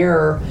and the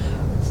mayor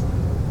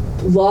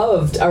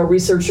loved our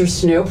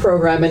Researchers to Know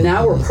program, and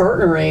now we're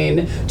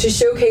partnering to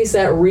showcase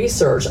that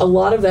research. A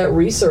lot of that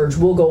research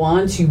will go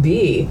on to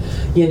be,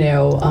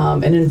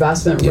 an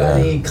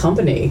investment-ready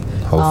company.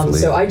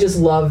 So I just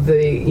love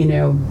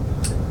the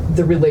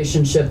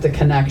relationship, the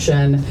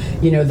connection,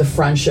 the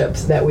friendship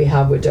that we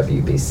have with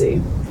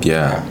WBC.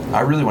 Yeah,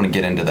 I really want to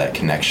get into that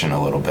connection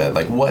a little bit.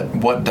 Like,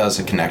 what does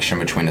a connection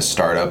between a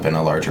startup and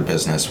a larger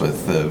business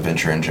with the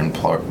Venture Engine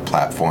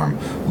platform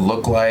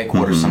look like?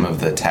 What are some of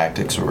the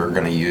tactics we're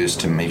going to use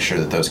to make sure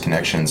that those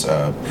connections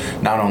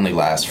not only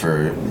last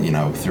for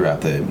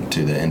throughout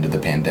to the end of the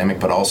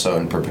pandemic, but also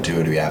in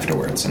perpetuity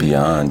afterwards and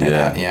beyond?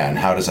 And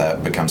how does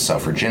that become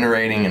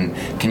self-regenerating?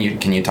 And can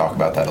you talk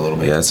about that a little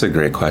bit? Yeah, that's a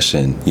great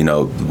question.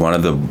 One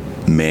of the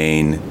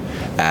main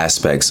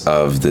aspects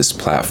of this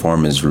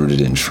platform is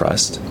rooted in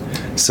trust.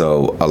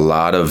 So a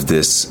lot of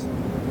this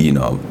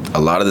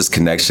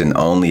connection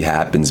only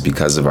happens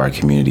because of our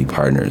community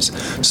partners.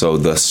 So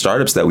the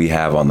startups that we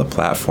have on the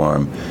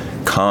platform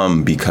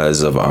come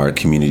because of our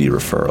community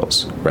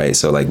referrals, right?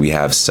 So like we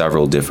have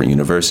several different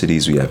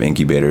universities, we have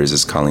incubators,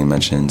 as Colleen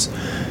mentions.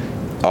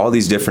 All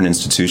these different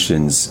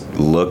institutions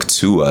look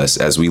to us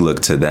as we look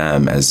to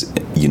them as,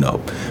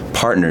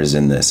 partners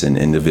in this and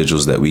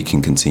individuals that we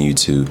can continue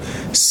to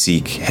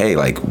seek, hey,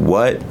 like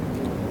what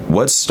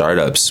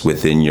startups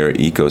within your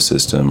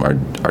ecosystem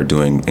are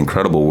doing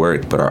incredible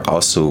work, but are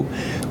also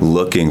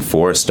looking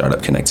for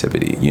startup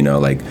connectivity.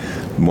 Like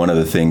one of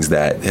the things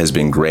that has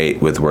been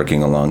great with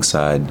working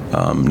alongside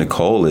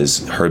Nicole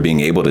is her being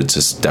able to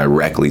just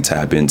directly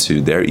tap into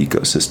their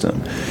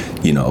ecosystem,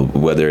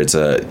 whether it's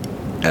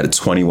at a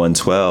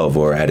 2112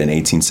 or at an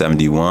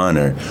 1871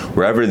 or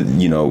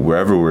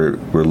wherever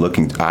we're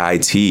looking.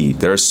 IIT,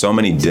 there are so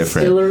many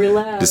different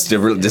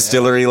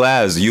distillery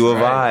labs, U of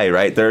I,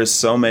 right? There are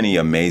so many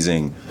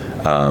amazing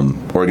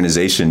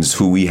organizations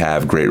who we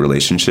have great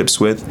relationships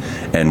with,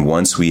 and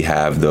once we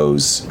have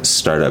those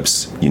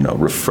startups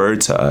referred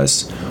to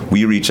us,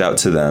 we reach out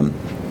to them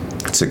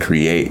to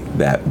create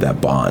that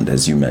bond,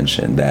 as you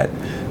mentioned, that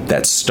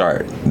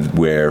start,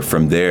 where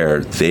from there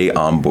they get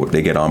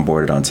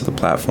onboarded onto the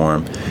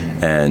platform,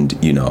 and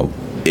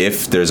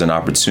if there's an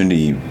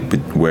opportunity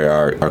where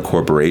our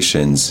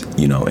corporations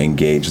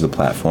engage the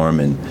platform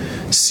and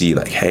see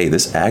like, hey,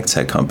 this ag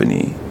tech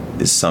company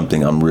is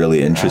something I'm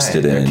really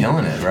interested in. They're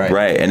killing it, right?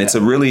 Right, and it's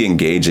a really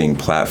engaging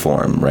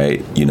platform,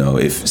 right?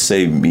 If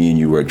say me and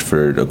you worked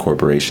for a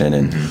corporation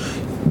and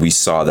we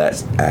saw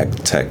that ag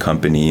tech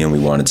company and we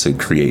wanted to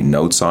create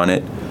notes on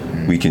it,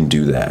 we can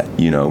do that.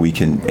 We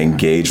can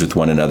engage with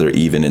one another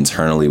even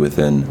internally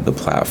within the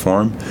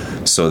platform,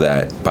 so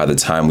that by the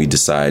time we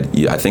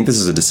decide, I think this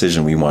is a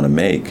decision we want to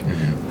make,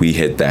 we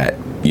hit that,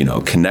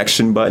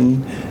 connection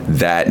button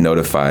that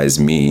notifies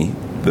me,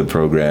 the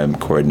program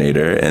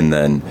coordinator, and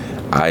then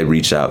I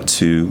reach out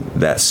to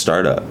that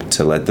startup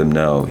to let them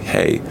know,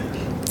 hey,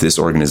 this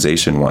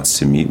organization wants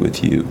to meet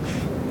with you.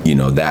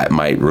 That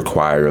might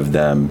require of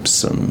them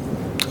some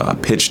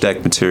pitch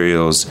deck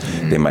materials.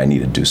 They might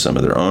need to do some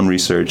of their own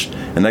research,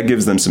 and that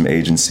gives them some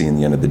agency in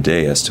the end of the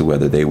day as to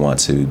whether they want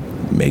to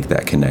make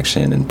that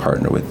connection and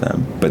partner with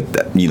them. But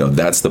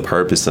that's the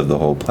purpose of the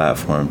whole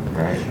platform,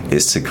 right?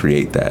 Is to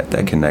create that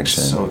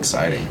connection. So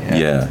exciting.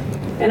 Yeah.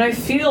 And I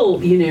feel,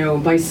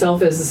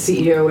 myself as a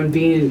CEO and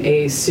being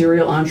a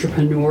serial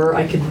entrepreneur,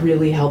 I could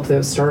really help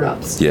those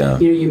startups. Yeah.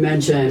 You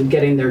mentioned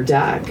getting their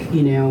deck.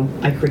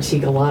 I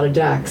critique a lot of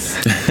decks.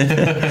 You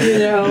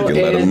can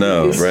let them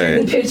know,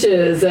 right?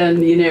 Pitches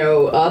and,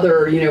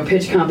 other,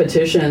 pitch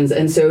competitions.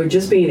 And so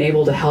just being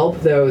able to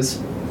help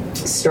those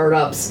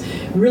startups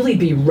really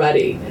be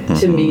ready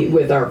to meet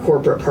with our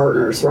corporate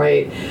partners,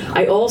 right?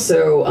 I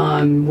also,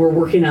 we're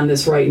working on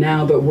this right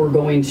now, but we're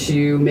going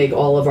to make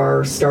all of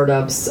our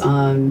startups,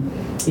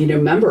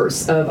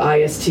 members of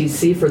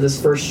ISTC for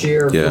this first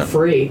year for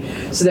free,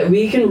 so that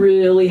we can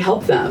really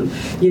help them.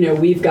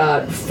 We've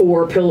got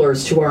 4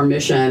 pillars to our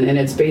mission, and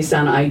it's based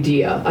on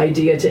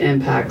idea to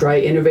impact,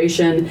 right?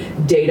 Innovation,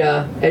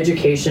 data,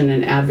 education,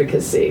 and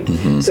advocacy.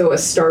 So a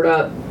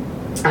startup,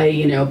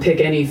 pick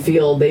any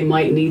field, they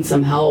might need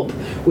some help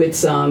with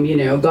some,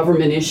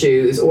 government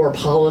issues or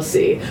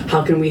policy.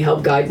 How can we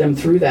help guide them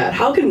through that?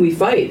 How can we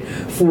fight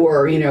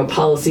for,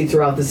 policy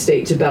throughout the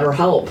state to better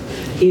help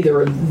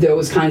either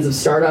those kinds of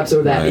startups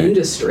or that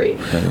industry?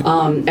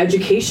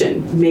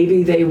 Education,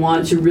 maybe they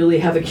want to really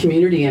have a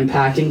community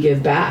impact and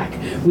give back.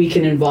 We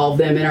can involve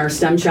them in our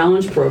STEM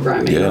challenge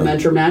programming,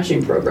 mentor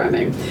matching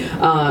programming.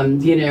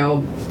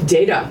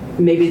 Data,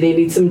 maybe they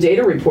need some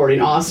data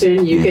reporting.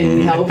 Austin, you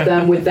can help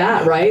them with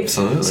that, right?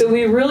 Absolutely. So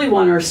we really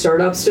want our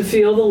startups to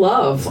feel the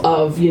love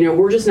of,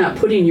 we're just not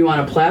putting you on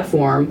a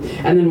platform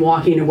and then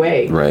walking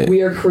away. Right.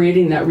 We are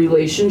creating that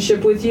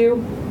relationship with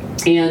you.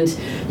 And,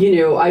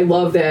 I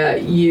love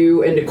that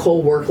you and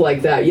Nicole work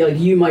like that.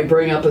 You might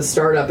bring up a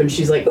startup and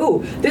she's like,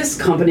 oh, this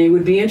company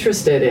would be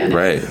interested in.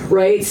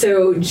 Right.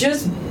 So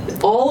just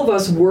all of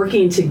us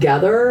working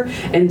together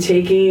and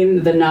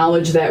taking the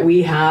knowledge that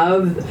we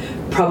have,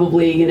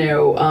 probably,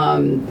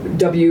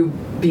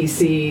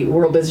 BC,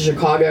 World Business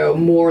Chicago,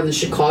 more in the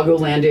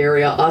Chicagoland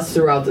area, us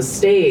throughout the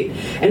state,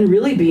 and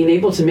really being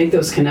able to make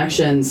those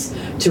connections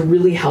to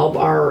really help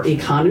our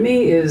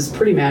economy is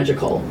pretty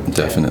magical.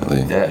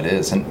 Definitely. Yeah, it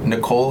is. And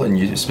Nicole, and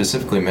you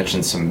specifically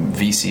mentioned some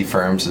VC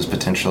firms as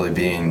potentially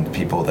being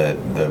people that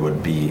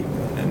would be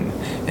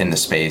in the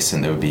space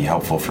and that would be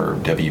helpful for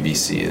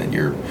WBC that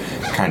you're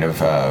kind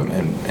of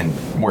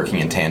and working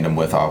in tandem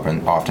with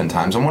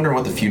oftentimes. I'm wondering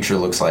what the future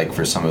looks like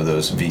for some of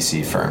those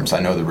VC firms. I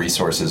know the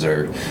resources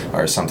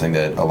are something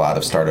that a lot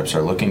of startups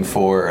are looking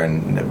for,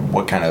 and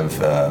what kind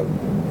of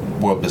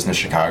World Business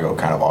Chicago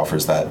kind of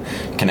offers that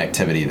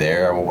connectivity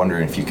there. I'm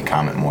wondering if you could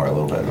comment more a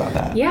little bit about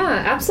that.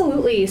 Yeah,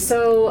 absolutely.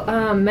 So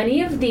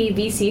many of the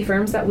VC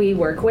firms that we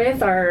work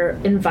with are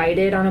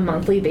invited on a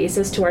monthly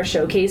basis to our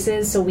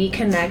showcases. So we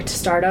connect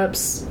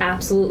startups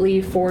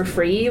absolutely for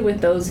free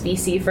with those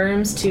VC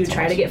firms to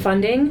try to get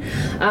funding.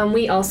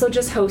 We also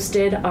just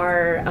hosted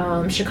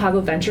our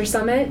Chicago Venture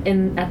Summit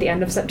at the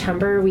end of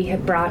September. We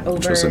had brought over...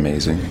 Which was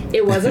amazing.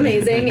 It was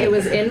amazing. It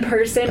was in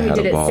person. We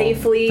did it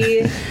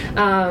safely.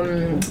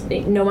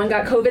 No one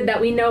got COVID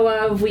that we know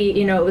of.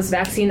 It was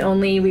vaccine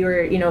only.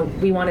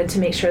 We wanted to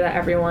make sure that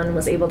everyone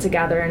was able to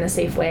gather in a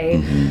safe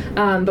way.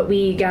 Mm-hmm. But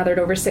we gathered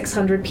over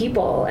 600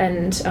 people,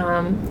 and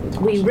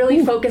we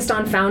really focused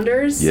on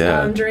founders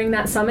during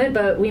that summit.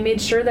 But we made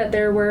sure that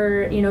there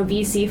were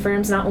VC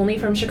firms not only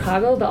from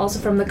Chicago but also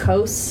from the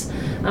coasts,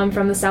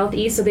 from the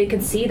southeast, so they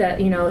could see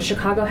that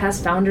Chicago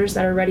has founders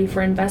that are ready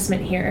for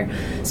investment here.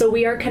 So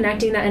we are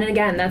connecting that, and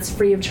again, that's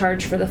free of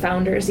charge for the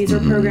founders. These are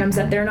programs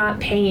that they're not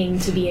paying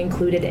to be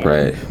included in.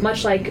 Right.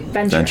 Much like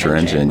Venture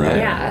Engine. Right.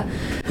 Yeah.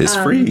 It's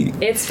free.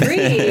 It's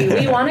free.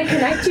 We want to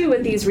connect you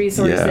with these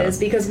resources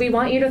because we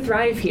want you to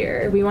thrive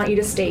here. We want you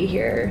to stay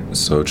here.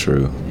 So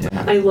true.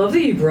 I love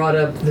that you brought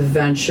up the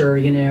venture,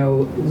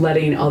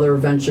 letting other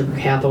venture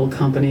capital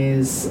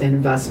companies and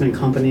investment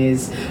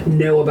companies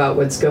know about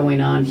what's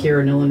going on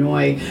here in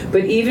Illinois.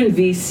 But even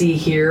VC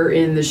here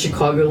in the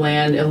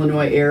Chicagoland,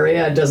 Illinois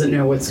area doesn't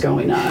know what's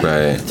going on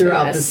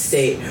throughout the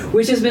state,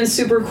 which has been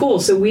super cool.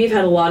 So we've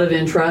had a lot of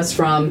interest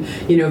from,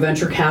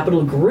 venture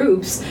capital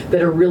groups that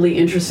are really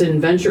interested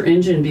in Venture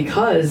Engine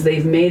because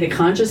they've made a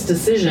conscious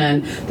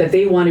decision that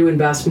they want to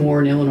invest more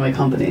in Illinois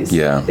companies.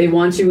 Yeah. They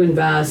want to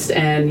invest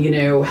and,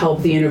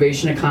 help the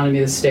innovation economy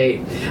of the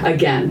state,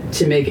 again,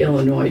 to make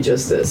Illinois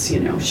just this,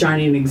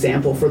 shining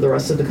example for the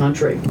rest of the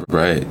country.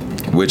 Right.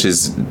 Which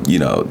is,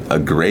 a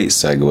great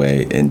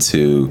segue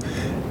into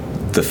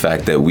the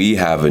fact that we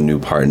have a new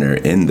partner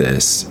in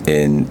this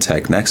in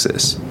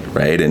TechNexus,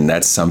 right? And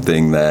that's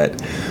something that,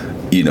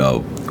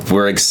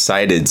 we're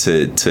excited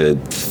to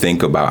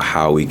think about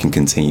how we can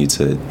continue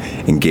to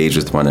engage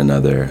with one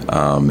another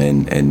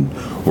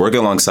and work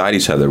alongside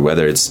each other,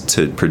 whether it's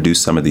to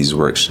produce some of these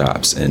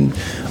workshops and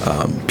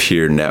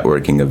peer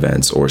networking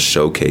events or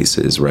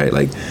showcases, right?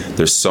 Like,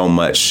 there's so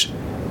much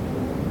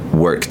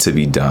work to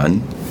be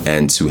done,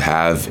 and to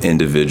have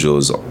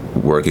individuals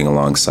working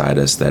alongside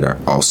us that are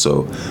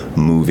also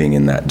moving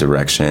in that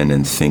direction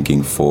and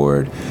thinking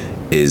forward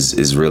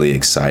is really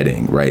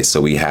exciting, right?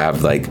 So we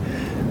have,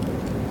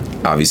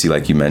 obviously,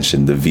 like you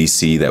mentioned, the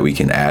VC that we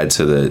can add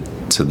to the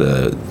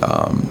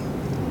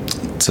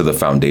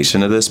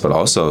foundation of this, but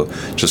also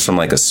just from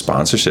a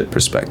sponsorship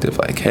perspective,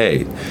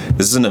 hey,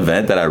 this is an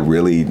event that I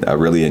really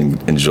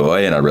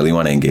enjoy and I really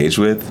want to engage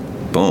with.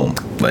 Boom,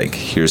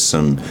 here's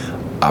some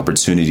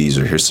opportunities,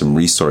 or here's some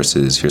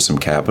resources, here's some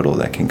capital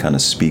that can kind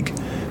of speak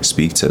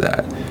to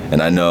that.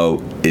 And I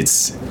know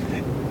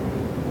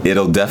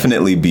it'll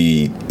definitely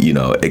be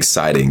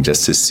exciting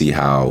just to see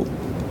how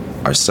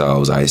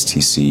ourselves,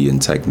 ISTC and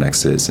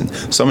TechNexus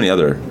and so many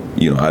other,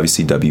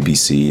 obviously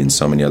WBC and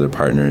so many other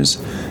partners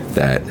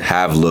that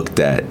have looked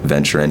at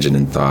Venture Engine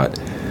and thought,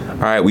 all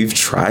right, we've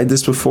tried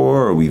this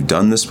before, or we've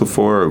done this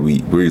before, or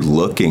we're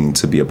looking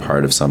to be a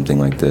part of something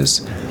like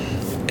this,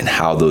 and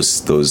how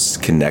those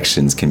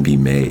connections can be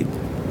made.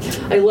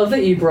 I love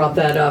that you brought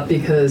that up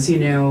because,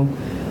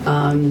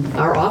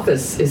 our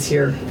office is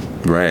here.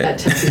 Right. At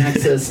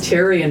TechNexus.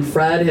 Terry and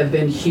Fred have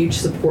been huge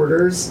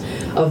supporters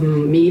of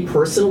me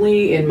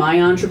personally in my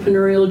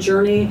entrepreneurial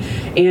journey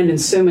and in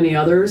so many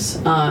others.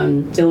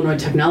 Illinois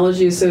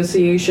Technology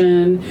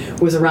Association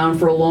was around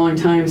for a long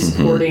time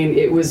supporting.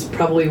 It was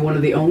probably one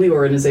of the only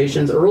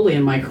organizations early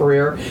in my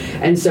career.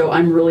 And so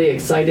I'm really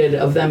excited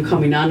of them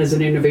coming on as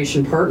an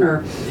innovation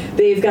partner.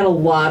 They've got a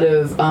lot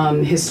of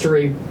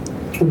history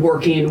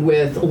working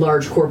with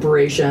large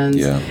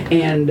corporations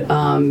and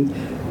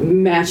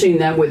matching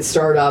them with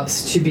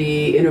startups to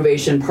be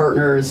innovation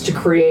partners to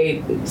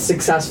create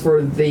success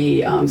for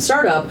the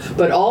startup,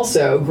 but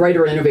also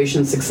greater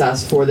innovation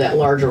success for that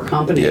larger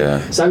company.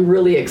 So I'm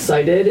really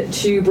excited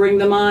to bring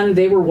them on.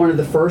 They were one of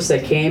the first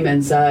that came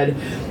and said,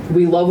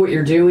 we love what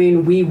you're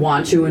doing. We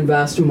want to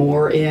invest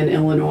more in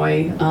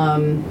Illinois,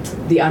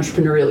 the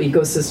entrepreneurial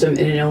ecosystem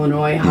in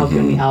Illinois. How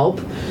can we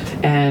help?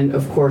 And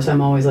of course, I'm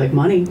always like,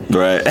 money.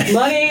 Right.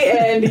 Money,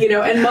 and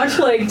and much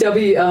like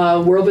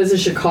World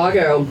Business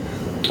Chicago,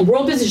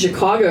 World Visit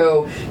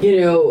Chicago,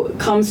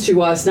 comes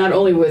to us not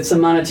only with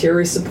some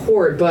monetary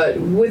support, but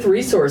with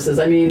resources.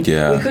 I mean,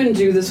 we couldn't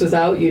do this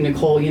without you,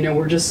 Nicole.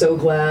 We're just so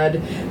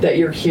glad that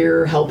you're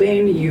here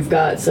helping. You've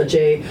got such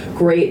a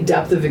great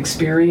depth of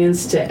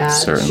experience to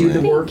add to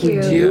the work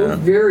you do. Yeah.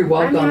 Very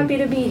welcome. I'm happy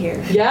to be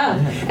here. Yeah,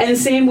 and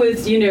same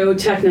with,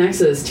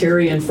 TechNexus.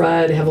 Terry and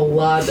Fred have a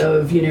lot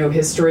of,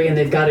 history, and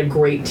they've got a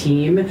great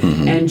team.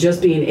 Mm-hmm. And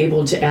just being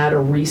able to add a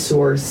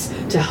resource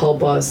to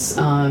help us,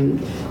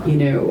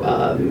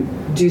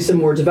 do some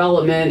more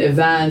development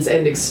events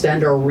and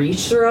extend our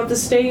reach throughout the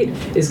state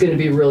is going to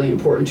be really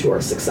important to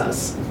our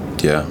success.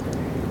 Yeah.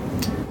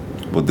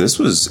 Well, this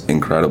was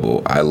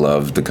incredible. I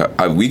love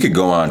we could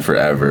go on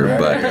forever,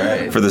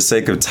 but for the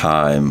sake of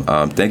time,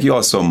 thank you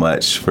all so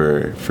much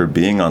for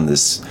being on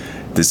this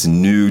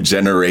new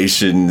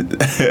generation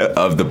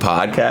of the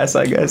podcast,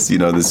 I guess,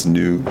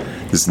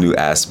 this new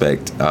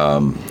aspect.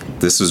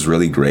 This was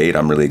really great.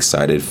 I'm really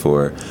excited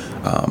for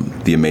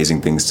the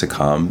amazing things to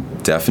come.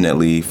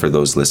 Definitely, for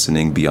those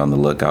listening, be on the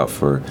lookout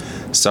for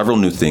several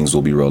new things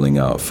we'll be rolling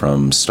out,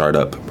 from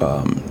startup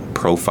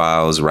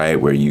profiles,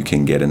 right, where you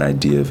can get an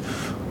idea of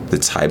the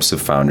types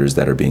of founders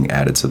that are being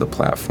added to the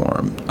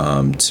platform,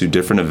 to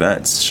different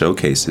events,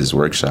 showcases,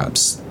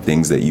 workshops,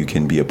 things that you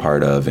can be a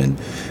part of. And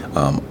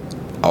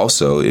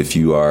also, if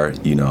you are,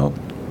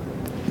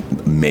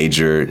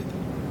 major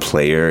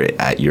player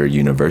at your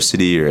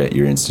university or at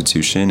your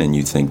institution, and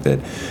you think that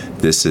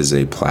this is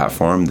a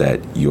platform that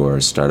your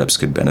startups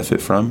could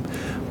benefit from,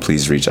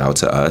 please reach out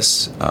to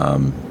us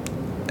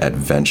at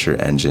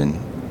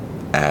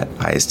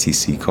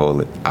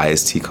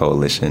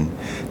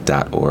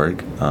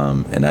VentureEngine@istcoalition.org,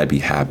 and I'd be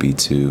happy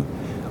to.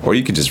 Or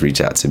you could just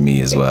reach out to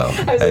me as well.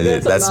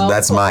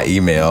 That's my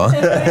email.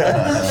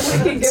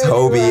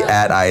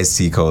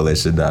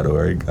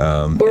 Toby@istcoalition.org.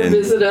 Or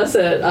visit us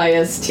at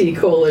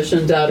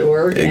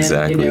istcoalition.org.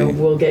 Exactly. And,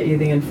 we'll get you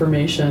the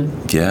information.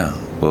 Yeah.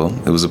 Well,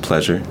 it was a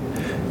pleasure.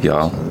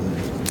 Y'all,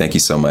 thank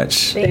you so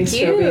much. Thanks,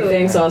 Toby.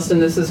 Thanks,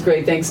 Austin. This is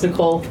great. Thanks,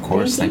 Nicole. Of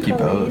course. Thank you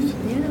both.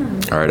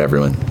 Yeah. All right,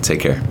 everyone.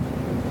 Take care.